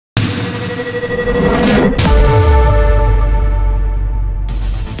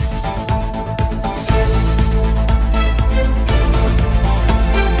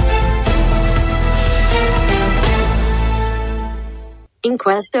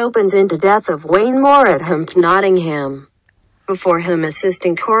Inquest opens into death of Wayne Moore at HMP Nottingham. Before him,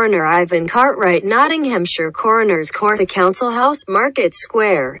 Assistant Coroner Ivan Cartwright, Nottinghamshire Coroner's Court, Council House, Market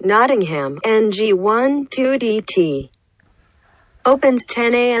Square, Nottingham, NG 12DT. Opens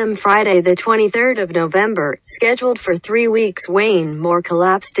 10 a.m. Friday the 23rd of November. Scheduled for 3 weeks, Wayne Moore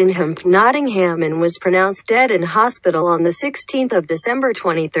collapsed in HMP Nottingham and was pronounced dead in hospital on the 16th of December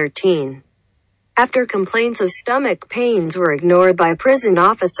 2013. After complaints of stomach pains were ignored by prison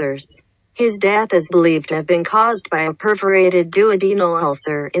officers. His death is believed to have been caused by a perforated duodenal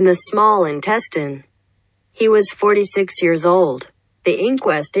ulcer in the small intestine. He was 46 years old. The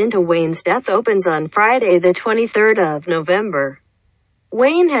inquest into Wayne's death opens on Friday the 23rd of November.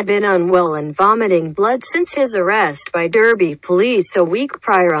 Wayne had been unwell and vomiting blood since his arrest by Derby police the week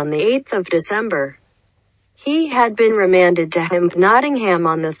prior on the 8th of December. He had been remanded to HMP Nottingham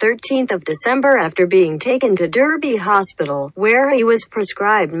on the 13th of December after being taken to Derby Hospital, where he was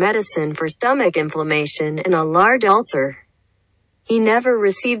prescribed medicine for stomach inflammation and a large ulcer. He never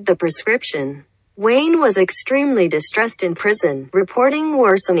received the prescription. Wayne was extremely distressed in prison, reporting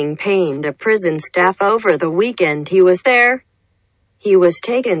worsening pain to prison staff over the weekend he was there. He was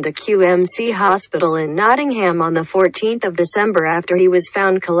taken to QMC Hospital in Nottingham on the 14th of December after he was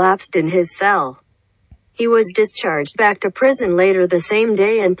found collapsed in his cell. He was discharged back to prison later the same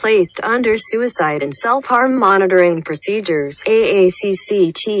day and placed under suicide and self-harm monitoring procedures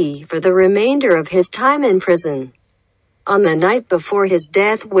 (AACCT) for the remainder of his time in prison. On the night before his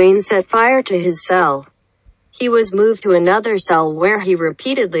death, Wayne set fire to his cell. He was moved to another cell where he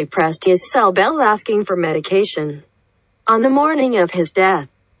repeatedly pressed his cell bell asking for medication. On the morning of his death,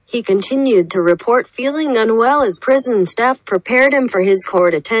 he continued to report feeling unwell as prison staff prepared him for his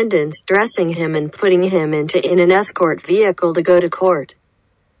court attendance, dressing him and putting him in an escort vehicle to go to court.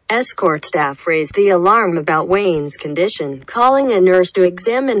 Escort staff raised the alarm about Wayne's condition, calling a nurse to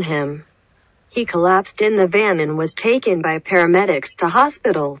examine him. He collapsed in the van and was taken by paramedics to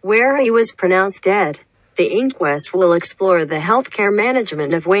hospital, where he was pronounced dead. The inquest will explore the healthcare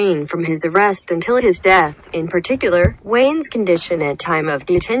management of Wayne from his arrest until his death, in particular, Wayne's condition at time of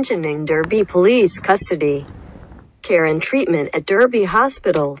detention in Derby police custody, care and treatment at Derby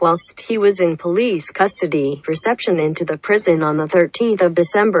Hospital whilst he was in police custody, reception into the prison on the 13th of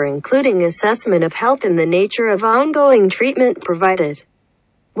December including assessment of health and the nature of ongoing treatment provided.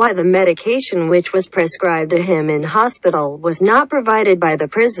 Why the medication which was prescribed to him in hospital was not provided by the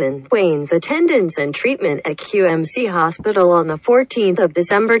prison, Wayne's attendance and treatment at QMC Hospital on the 14th of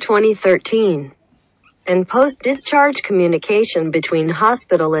December 2013, and post-discharge communication between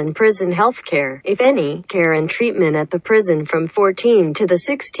hospital and prison healthcare, if any, care and treatment at the prison from 14 to the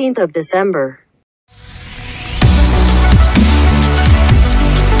 16th of December.